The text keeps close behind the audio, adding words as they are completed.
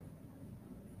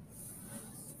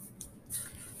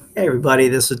Hey, everybody,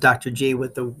 this is Dr. G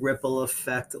with the Ripple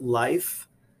Effect Life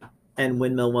and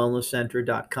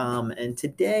windmillwellnesscenter.com. And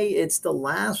today it's the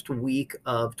last week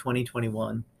of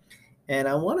 2021. And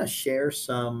I want to share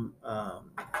some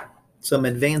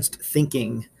advanced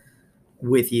thinking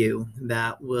with you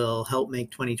that will help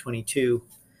make 2022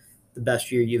 the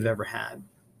best year you've ever had.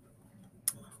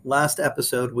 Last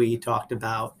episode, we talked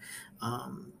about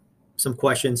um, some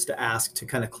questions to ask to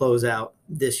kind of close out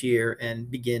this year and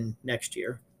begin next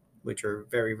year, which are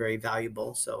very, very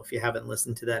valuable. So if you haven't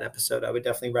listened to that episode, I would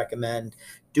definitely recommend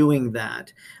doing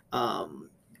that.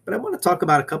 But I want to talk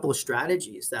about a couple of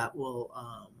strategies that will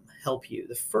help you.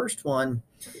 The first one,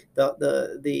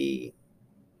 the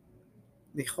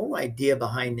the whole idea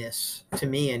behind this, to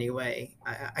me anyway,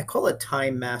 I call it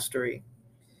time mastery,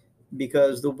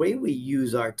 because the way we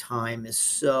use our time is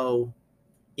so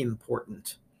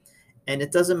important. And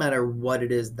it doesn't matter what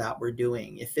it is that we're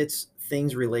doing. If it's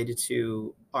things related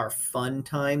to our fun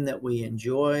time that we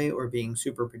enjoy, or being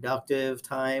super productive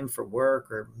time for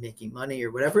work or making money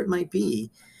or whatever it might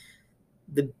be,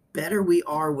 the better we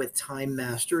are with time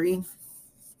mastery,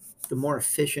 the more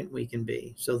efficient we can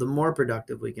be. So the more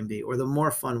productive we can be, or the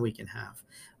more fun we can have,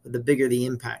 the bigger the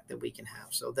impact that we can have.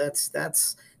 So that's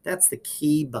the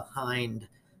key behind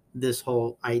this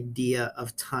whole idea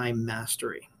of time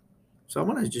mastery. So I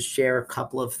want to just share a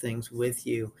couple of things with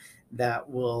you that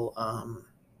will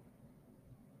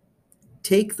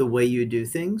take the way you do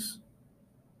things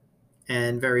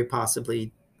and very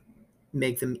possibly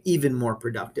make them even more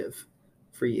productive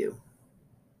for you,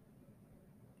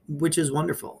 which is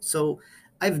wonderful. So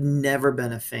I've never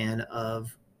been a fan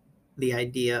of the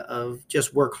idea of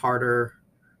just work harder,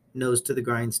 nose to the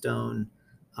grindstone,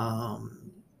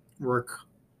 um, work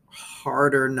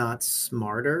harder, not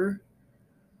smarter,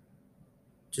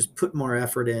 just put more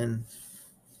effort in.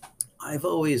 I've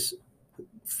always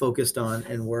focused on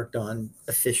and worked on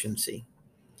efficiency.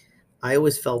 I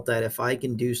always felt that if I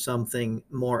can do something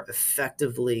more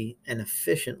effectively and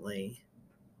efficiently,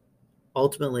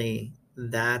 ultimately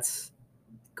that's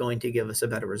going to give us a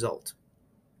better result.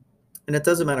 And it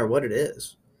doesn't matter what it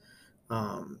is.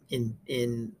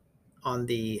 In on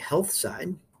the health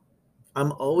side,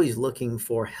 I'm always looking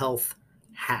for health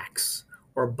hacks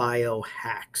or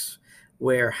biohacks,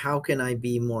 where how can I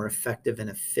be more effective and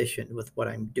efficient with what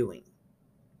I'm doing?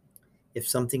 If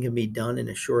something can be done in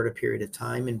a shorter period of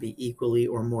time and be equally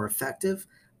or more effective,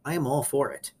 I am all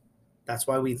for it. That's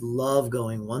why we love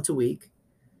going once a week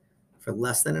for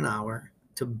less than an hour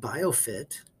to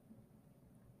BioFit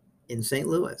in St.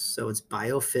 Louis. So it's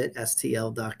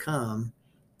biofitstl.com.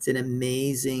 It's an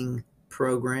amazing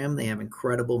program. They have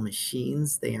incredible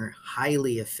machines. They are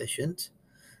highly efficient.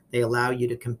 They allow you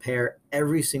to compare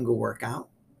every single workout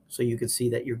so you can see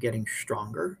that you're getting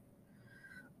stronger.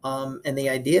 And the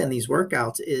idea in these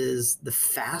workouts is the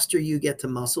faster you get to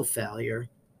muscle failure,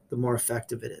 the more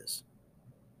effective it is.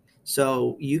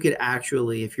 So you could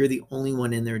actually, if you're the only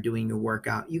one in there doing your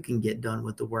workout, you can get done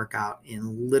with the workout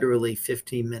in literally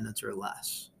 15 minutes or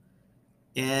less.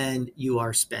 And you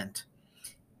are spent.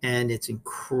 And it's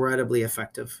incredibly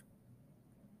effective.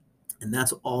 And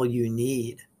that's all you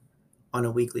need on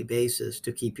a weekly basis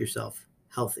to keep yourself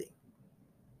healthy.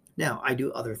 Now, I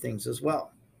do other things as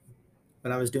well.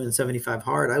 When I was doing 75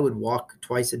 hard, I would walk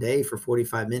twice a day for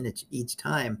 45 minutes each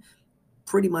time,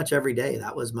 pretty much every day.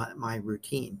 That was my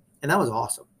routine. And that was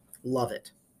awesome. Love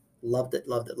it. Loved it,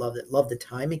 loved it, loved it. Loved the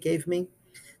time it gave me,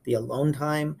 the alone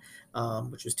time,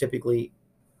 which was typically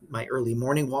my early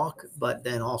morning walk, but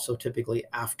then also typically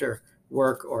after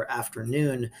work or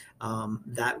afternoon.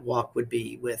 That walk would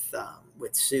be with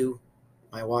Sue,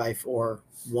 my wife, or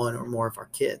one or more of our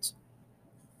kids.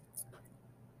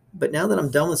 But now that I'm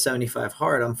done with 75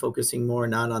 hard, I'm focusing more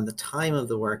not on the time of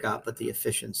the workout, but the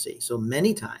efficiency. So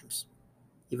many times,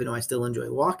 even though I still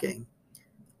enjoy walking,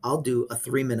 I'll do a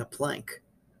 3-minute plank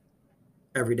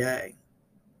every day.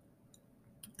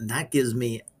 And that gives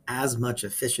me as much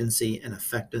efficiency and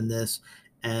effectiveness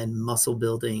and muscle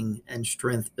building and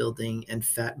strength building and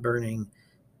fat burning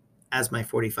as my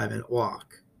 45-minute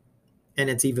walk. And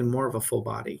it's even more of a full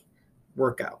body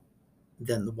workout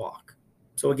than the walk.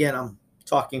 So again, I'm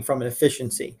talking from an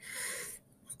efficiency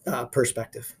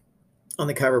perspective. On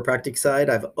the chiropractic side,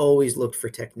 I've always looked for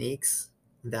techniques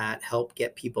that help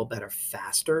get people better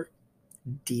faster,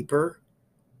 deeper,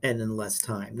 and in less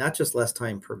time. Not just less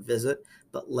time per visit,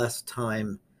 but less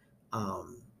time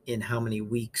in how many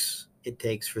weeks it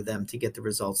takes for them to get the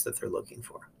results that they're looking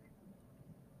for.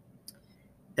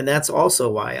 And that's also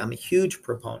why I'm a huge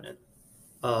proponent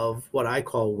of what I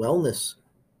call wellness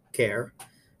care,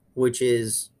 which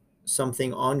is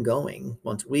something ongoing,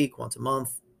 once a week, once a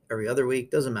month, every other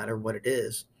week, doesn't matter what it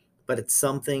is, but it's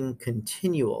something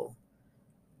continual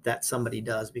that somebody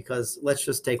does. Because let's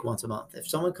just take once a month. If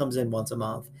someone comes in once a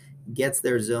month, gets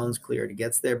their zones cleared,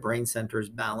 gets their brain centers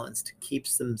balanced,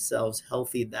 keeps themselves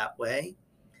healthy that way,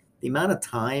 the amount of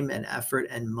time and effort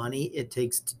and money it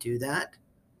takes to do that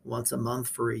once a month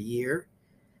for a year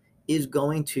is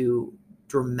going to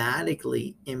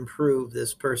dramatically improve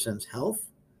this person's health,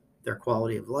 their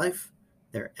quality of life,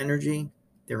 their energy,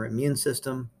 their immune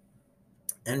system,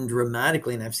 and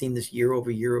dramatically, and I've seen this year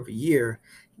over year over year,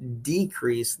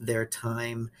 decrease their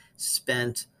time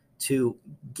spent to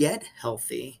get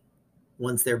healthy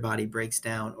once their body breaks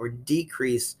down, or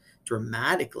decrease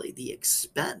dramatically the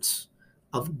expense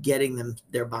of getting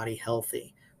their body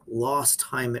healthy, lost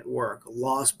time at work,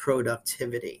 lost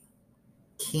productivity,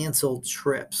 canceled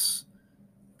trips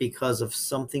because of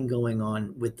something going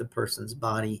on with the person's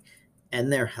body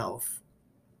and their health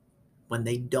when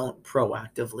they don't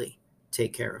proactively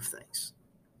take care of things.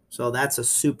 So that's a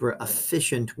super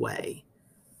efficient way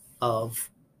of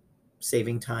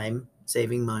saving time,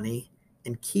 saving money,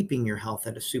 and keeping your health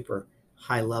at a super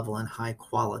high level and high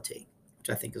quality, which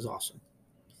I think is awesome.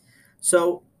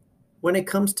 So when it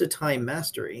comes to time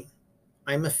mastery,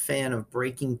 I'm a fan of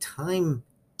breaking time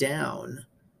down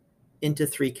into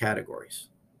 3 categories.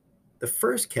 The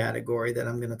first category that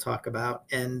I'm going to talk about,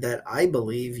 and that I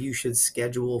believe you should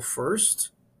schedule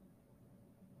first.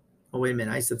 Oh, wait a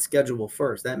minute. I said schedule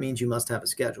first. That means you must have a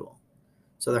schedule.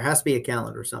 So there has to be a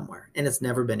calendar somewhere, and it's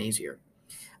never been easier.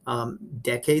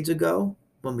 Decades ago,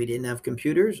 when we didn't have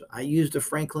computers, I used a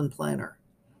Franklin planner,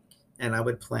 and I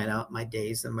would plan out my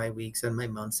days and my weeks and my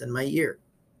months and my year.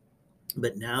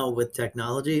 But now with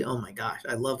technology, oh my gosh,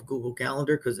 I love Google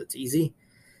Calendar because it's easy.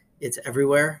 It's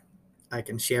everywhere. I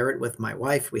can share it with my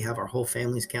wife. We have our whole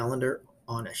family's calendar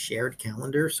on a shared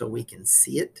calendar so we can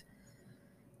see it,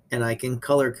 and I can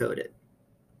color code it.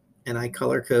 And I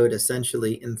color code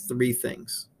essentially in 3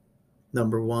 things.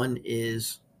 Number 1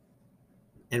 is,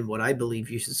 and what I believe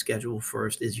you should schedule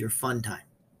first, is your fun time.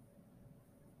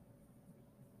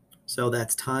 So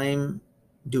that's time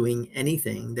doing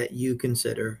anything that you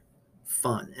consider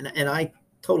fun. And I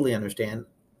totally understand.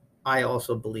 I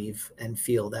also believe and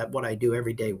feel that what I do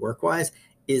every day work-wise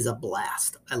is a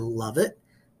blast. I love it,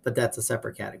 but that's a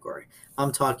separate category.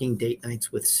 I'm talking date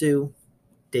nights with Sue,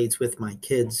 dates with my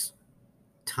kids,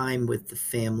 time with the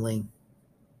family,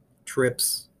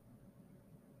 trips,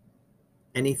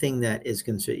 anything that is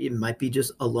considered. It might be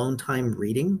just alone time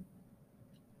reading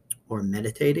or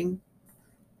meditating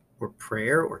or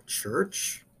prayer or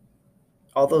church.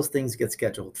 All those things get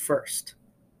scheduled first.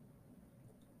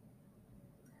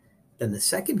 Then the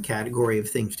second category of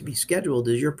things to be scheduled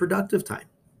is your productive time.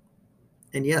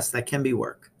 And yes, that can be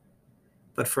work.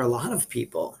 But for a lot of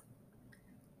people,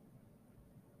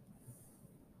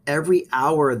 every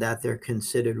hour that they're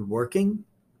considered working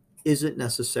isn't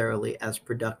necessarily as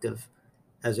productive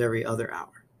as every other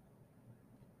hour.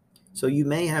 So you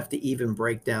may have to even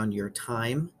break down your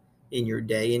time in your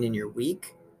day and in your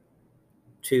week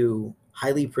to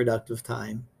highly productive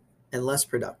time and less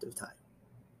productive time.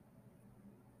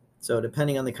 So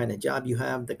depending on the kind of job you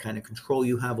have, the kind of control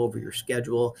you have over your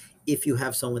schedule, if you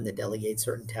have someone to delegate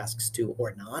certain tasks to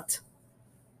or not,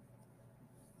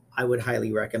 I would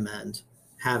highly recommend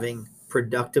having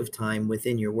productive time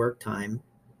within your work time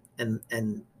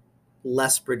and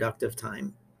less productive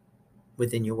time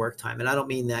within your work time. And I don't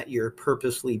mean that you're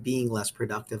purposely being less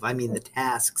productive. I mean the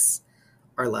tasks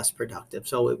are less productive.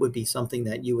 So it would be something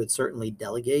that you would certainly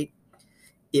delegate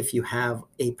if you have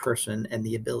a person and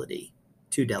the ability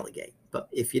to delegate. But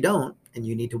if you don't, and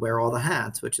you need to wear all the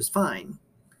hats, which is fine,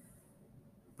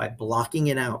 by blocking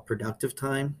it out, productive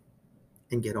time,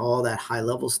 and get all that high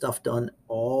level stuff done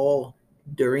all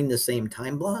during the same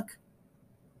time block,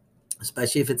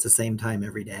 especially if it's the same time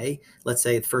every day. Let's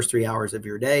say the first 3 hours of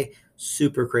your day,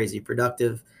 super crazy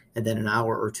productive, and then an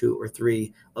hour or 2 or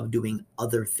 3 of doing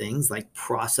other things like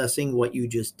processing what you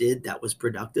just did that was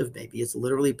productive. Maybe it's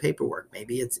literally paperwork.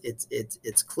 Maybe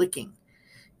it's clicking,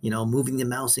 moving the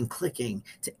mouse and clicking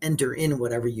to enter in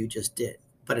whatever you just did,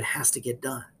 but it has to get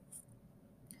done.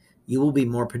 You will be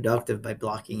more productive by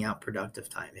blocking out productive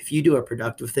time. If you do a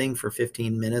productive thing for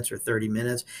 15 minutes or 30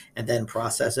 minutes and then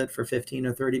process it for 15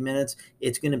 or 30 minutes,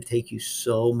 it's going to take you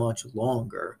so much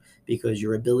longer because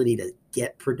your ability to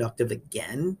get productive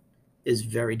again is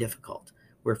very difficult.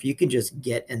 Where if you can just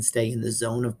get and stay in the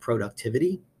zone of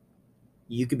productivity,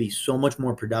 you could be so much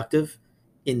more productive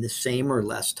in the same or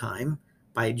less time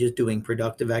by just doing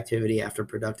productive activity after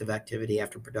productive activity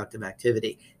after productive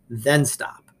activity. Then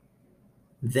stop.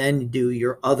 Then do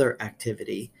your other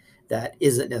activity that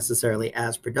isn't necessarily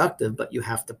as productive, but you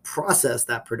have to process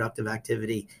that productive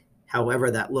activity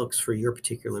however that looks for your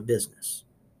particular business.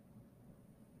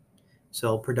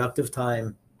 So productive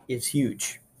time is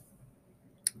huge.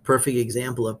 Perfect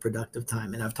example of productive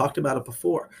time. And I've talked about it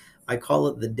before. I call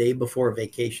it the day before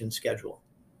vacation schedule.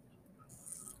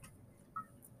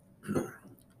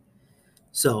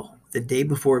 So the day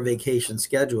before vacation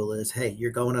schedule is, hey,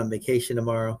 you're going on vacation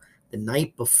tomorrow. The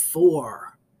night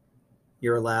before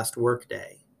your last work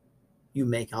day, you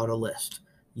make out a list.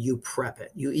 You prep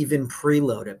it. You even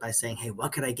preload it by saying, hey,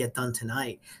 what could I get done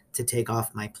tonight to take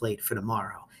off my plate for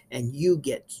tomorrow? And you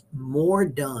get more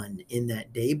done in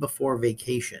that day before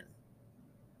vacation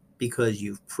because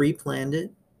you've pre-planned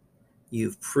it,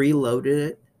 you've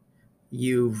preloaded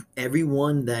it,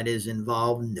 everyone that is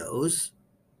involved knows,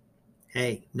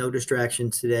 hey, no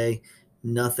distractions today,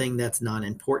 nothing that's not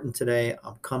important today.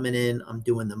 I'm coming in, I'm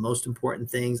doing the most important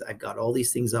things. I've got all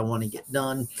these things I want to get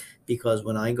done because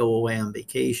when I go away on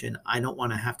vacation, I don't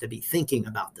want to have to be thinking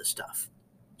about this stuff.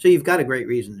 So you've got a great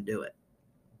reason to do it.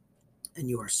 And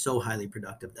you are so highly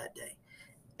productive that day.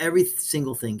 Every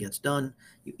single thing gets done.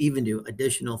 You even do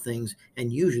additional things,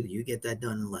 and usually you get that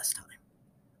done in less time.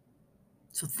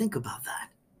 So think about that.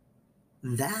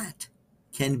 That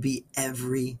can be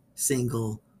every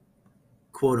single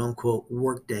quote unquote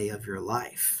work day of your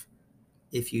life.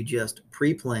 If you just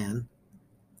pre-plan,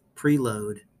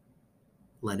 preload,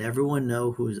 let everyone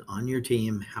know who's on your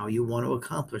team, how you want to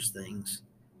accomplish things,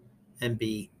 and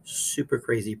be super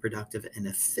crazy productive and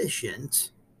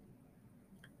efficient,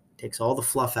 takes all the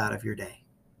fluff out of your day.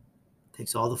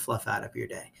 Takes all the fluff out of your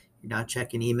day. You're not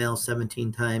checking emails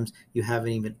 17 times. You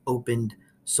haven't even opened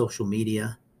social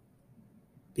media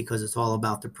because it's all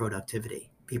about the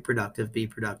productivity. Be productive, be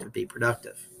productive, be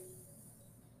productive.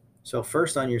 So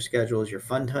first on your schedule is your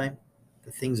fun time,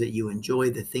 the things that you enjoy,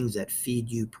 the things that feed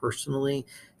you personally,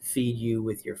 feed you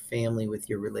with your family, with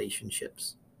your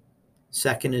relationships.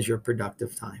 Second is your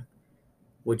productive time,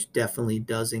 which definitely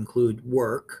does include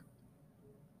work,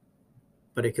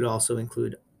 but it could also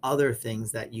include other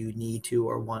things that you need to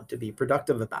or want to be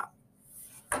productive about.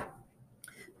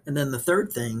 And then the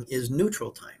third thing is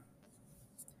neutral time.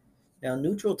 Now,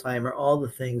 neutral time are all the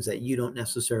things that you don't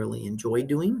necessarily enjoy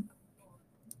doing,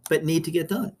 but need to get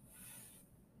done.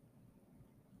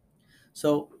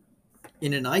 So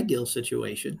in an ideal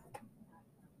situation,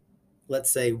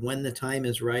 let's say when the time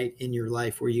is right in your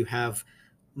life where you have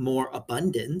more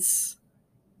abundance,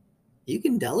 you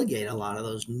can delegate a lot of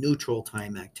those neutral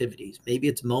time activities. Maybe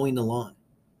it's mowing the lawn.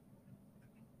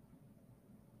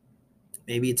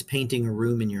 Maybe it's painting a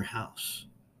room in your house.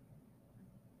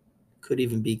 Could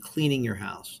even be cleaning your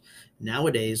house.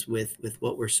 Nowadays, with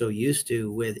what we're so used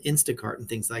to with Instacart and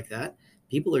things like that,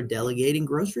 people are delegating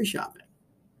grocery shopping.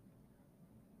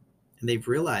 And they've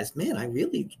realized, man, I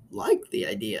really like the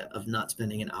idea of not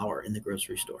spending an hour in the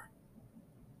grocery store.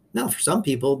 Now, for some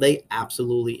people, they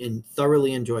absolutely and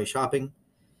thoroughly enjoy shopping.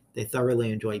 They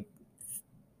thoroughly enjoy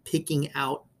picking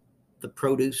out the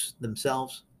produce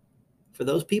themselves. For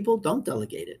those people, don't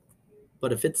delegate it.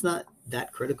 But if it's not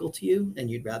that critical to you and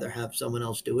you'd rather have someone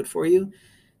else do it for you,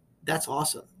 that's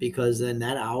awesome, because then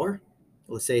that hour,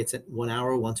 let's say it's 1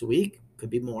 hour once a week,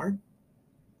 could be more.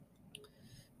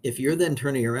 If you're then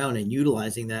turning around and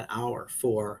utilizing that hour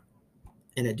for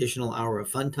an additional hour of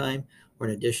fun time or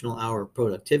an additional hour of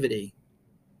productivity,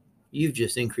 you've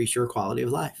just increased your quality of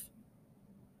life.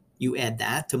 You add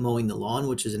that to mowing the lawn,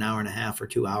 which is an hour and a half or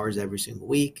 2 hours every single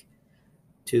week,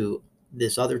 to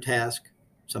this other task,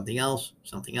 something else.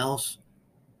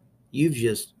 You've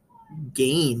just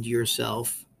gained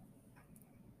yourself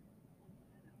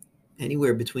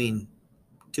anywhere between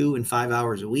 2 and 5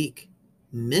 hours a week,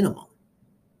 minimum.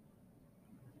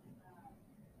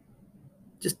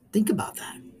 Just think about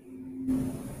that.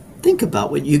 Think about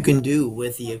what you can do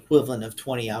with the equivalent of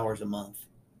 20 hours a month,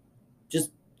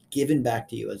 just given back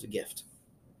to you as a gift.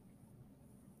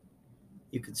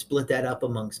 You could split that up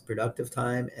amongst productive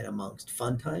time and amongst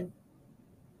fun time.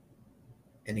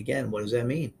 And again, what does that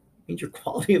mean? It means your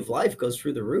quality of life goes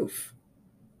through the roof.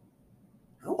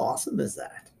 How awesome is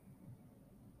that?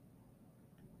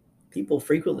 People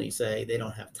frequently say they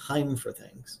don't have time for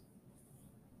things.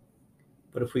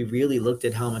 But if we really looked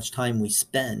at how much time we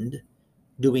spend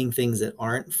doing things that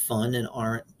aren't fun and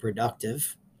aren't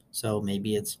productive, so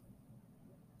maybe it's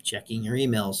checking your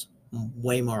emails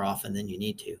way more often than you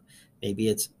need to. Maybe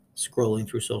it's scrolling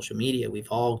through social media.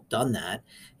 We've all done that.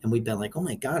 And we've been like, oh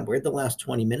my God, where'd the last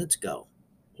 20 minutes go?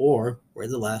 Or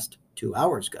where'd the last 2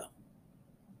 hours go?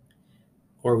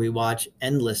 Or we watch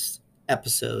endless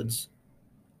episodes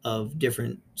of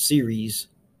different series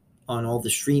on all the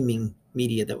streaming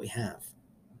media that we have.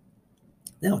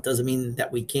 Now, it doesn't mean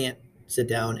that we can't sit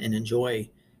down and enjoy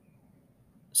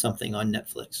something on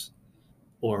Netflix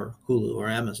or Hulu or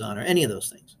Amazon or any of those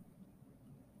things.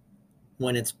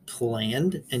 When it's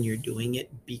planned and you're doing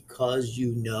it because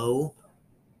you know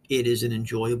it is an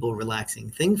enjoyable, relaxing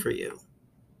thing for you,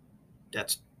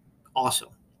 that's awesome.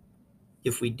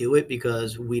 If we do it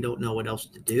because we don't know what else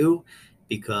to do,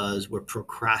 because we're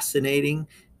procrastinating,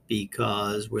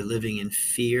 because we're living in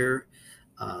fear,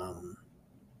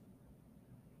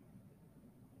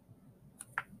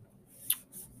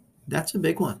 that's a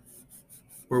big one.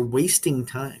 We're wasting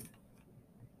time.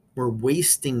 We're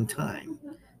wasting time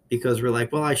because we're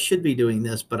like, well, I should be doing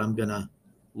this, but I'm going to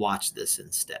watch this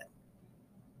instead.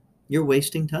 You're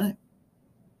wasting time.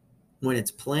 When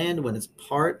it's planned, when it's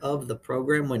part of the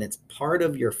program, when it's part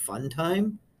of your fun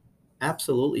time,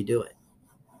 absolutely do it.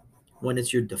 When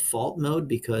it's your default mode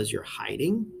because you're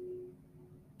hiding,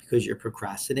 because you're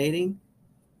procrastinating,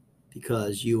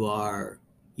 because you are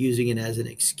using it as an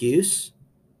excuse,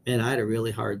 and I had a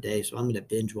really hard day, so I'm going to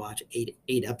binge watch eight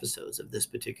episodes of this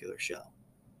particular show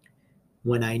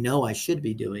when I know I should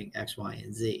be doing X, Y,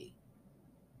 and Z.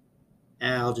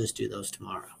 And I'll just do those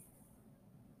tomorrow.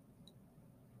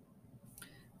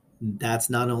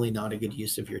 That's not only not a good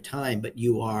use of your time, but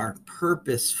you are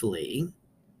purposefully,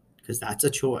 because that's a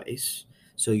choice,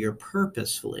 so you're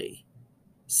purposefully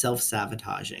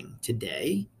self-sabotaging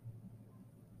today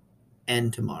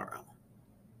and tomorrow.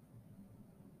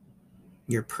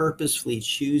 You're purposefully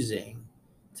choosing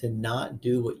to not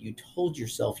do what you told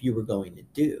yourself you were going to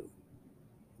do.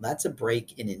 That's a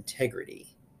break in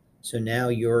integrity. So now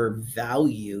your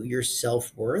value, your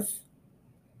self-worth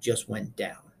just went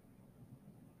down.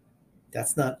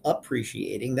 That's not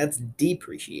appreciating, that's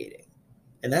depreciating.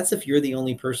 And that's if you're the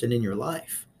only person in your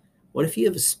life. What if you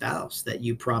have a spouse that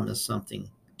you promised something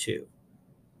to?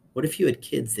 What if you had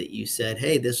kids that you said,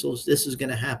 hey, this is going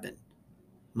to happen.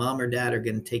 Mom or dad are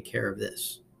going to take care of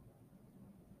this.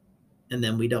 And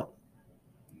then we don't.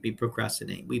 We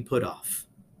procrastinate. We put off.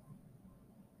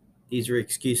 These are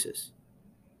excuses.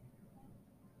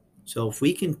 So if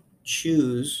we can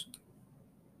choose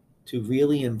to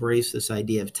really embrace this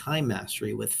idea of time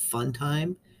mastery with fun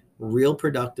time, real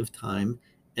productive time,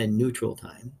 and neutral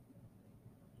time,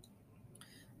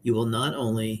 you will not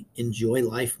only enjoy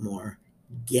life more,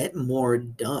 get more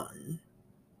done.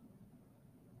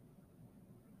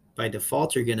 By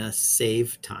default, you're going to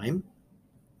save time.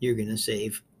 You're going to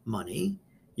save money.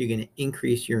 You're going to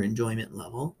increase your enjoyment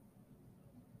level.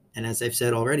 And as I've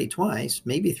said already twice,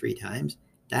 maybe 3 times,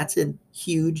 that's a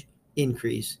huge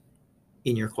increase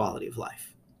in your quality of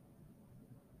life.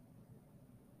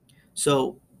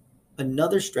 So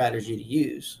another strategy to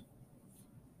use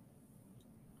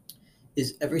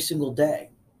is every single day,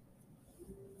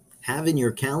 have in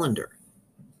your calendar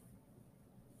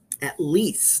at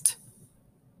least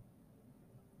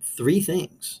 3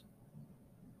 things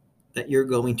that you're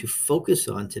going to focus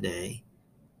on today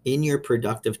in your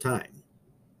productive time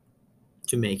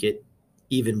to make it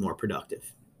even more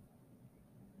productive.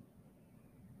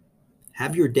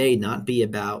 Have your day not be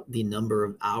about the number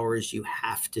of hours you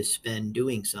have to spend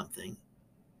doing something.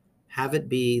 Have it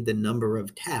be the number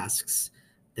of tasks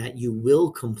that you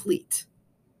will complete,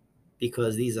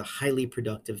 because these are highly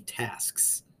productive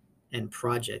tasks and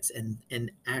projects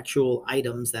and actual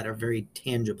items that are very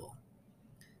tangible.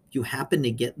 If you happen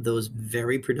to get those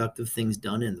very productive things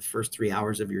done in the first 3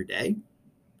 hours of your day,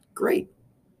 great.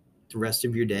 The rest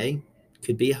of your day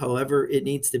could be however it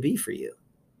needs to be for you,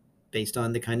 based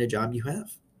on the kind of job you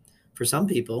have. For some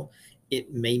people,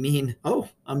 it may mean, oh,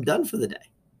 I'm done for the day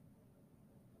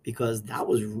because that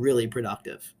was really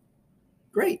productive.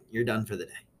 Great, you're done for the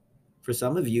day. For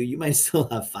some of you, you might still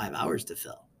have 5 hours to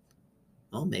fill.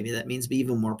 Well, maybe that means be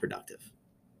even more productive.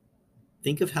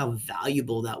 Think of how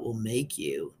valuable that will make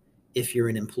you if you're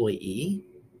an employee,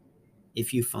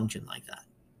 if you function like that.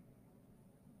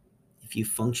 If you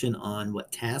function on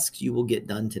what tasks you will get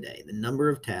done today, the number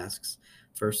of tasks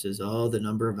versus, the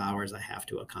number of hours I have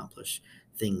to accomplish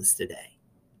things today.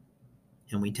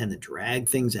 And we tend to drag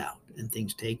things out and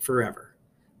things take forever.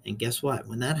 And guess what?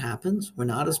 When that happens, we're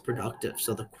not as productive.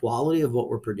 So the quality of what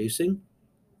we're producing,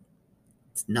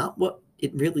 it's not what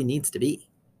it really needs to be.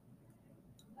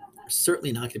 We're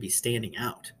certainly not going to be standing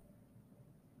out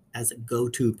as a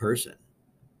go-to person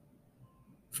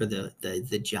for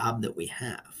the job that we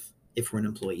have if we're an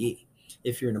employee.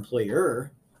 If you're an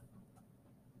employer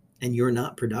and you're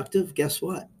not productive, guess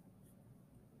what?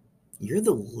 You're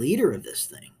the leader of this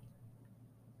thing.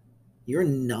 Your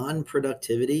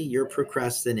non-productivity, your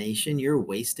procrastination, your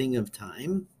wasting of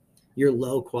time, your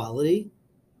low quality,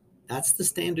 that's the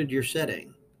standard you're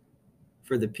setting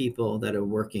for the people that are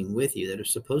working with you, that are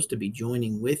supposed to be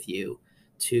joining with you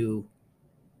to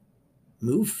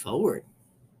move forward,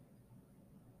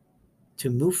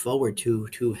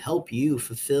 to help you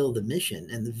fulfill the mission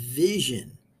and the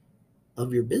vision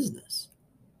of your business.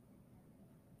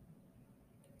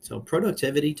 So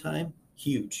productivity time,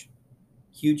 huge,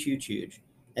 huge, huge, huge.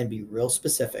 And be real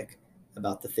specific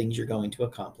about the things you're going to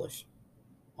accomplish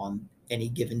on any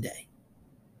given day.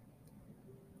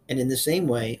 And in the same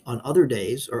way, on other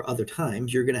days or other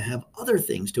times, you're going to have other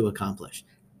things to accomplish,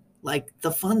 like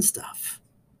the fun stuff.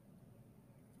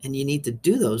 And you need to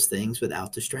do those things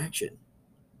without distraction.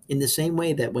 In the same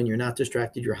way that when you're not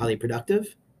distracted, you're highly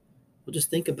productive. Well, just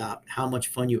think about how much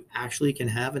fun you actually can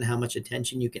have and how much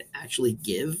attention you can actually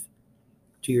give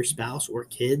to your spouse or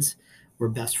kids or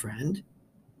best friend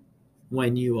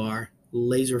when you are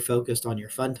laser focused on your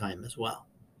fun time as well,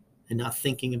 and not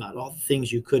thinking about all the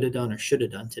things you could have done or should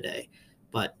have done today,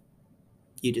 but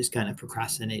you just kind of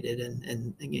procrastinated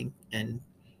and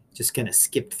just kind of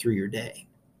skipped through your day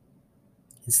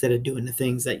instead of doing the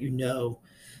things that you know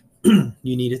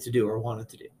you needed to do or wanted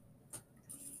to do.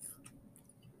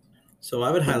 So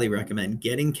I would highly recommend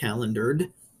getting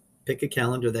calendared. Pick a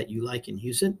calendar that you like and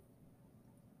use it.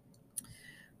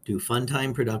 Do fun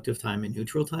time, productive time, and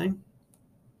neutral time.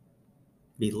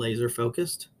 Be laser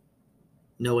focused.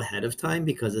 Know ahead of time,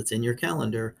 because it's in your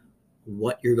calendar,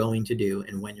 what you're going to do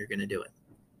and when you're going to do it.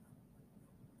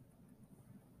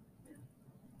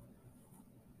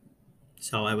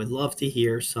 So I would love to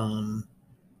hear some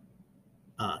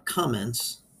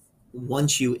comments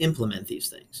once you implement these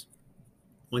things.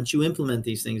 Once you implement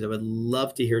these things, I would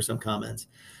love to hear some comments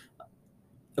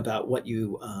about what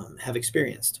you have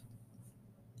experienced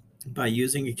by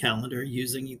using a calendar,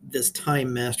 using this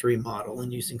time mastery model,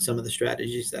 and using some of the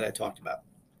strategies that I talked about.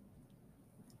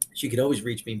 So you could always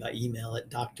reach me by email at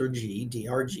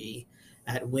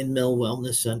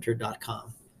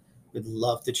drg@windmillwellnesscenter.com. We'd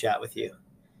love to chat with you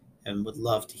and would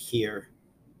love to hear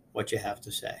what you have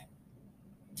to say.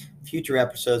 Future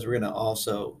episodes, we're going to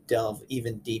also delve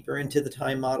even deeper into the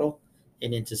time model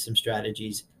and into some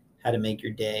strategies, how to make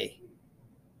your day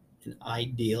an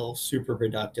ideal, super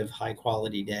productive, high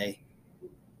quality day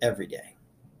every day.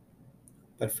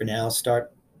 But for now,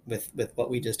 start with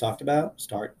what we just talked about.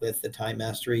 Start with the time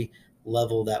mastery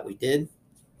level that we did.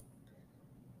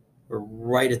 We're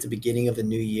right at the beginning of a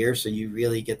new year, so you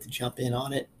really get to jump in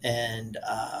on it and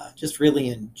just really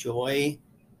enjoy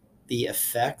the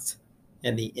effect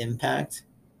and the impact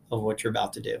of what you're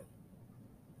about to do.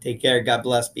 Take care. God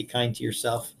bless. Be kind to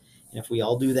yourself. And if we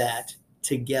all do that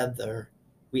together,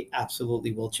 we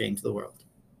absolutely will change the world.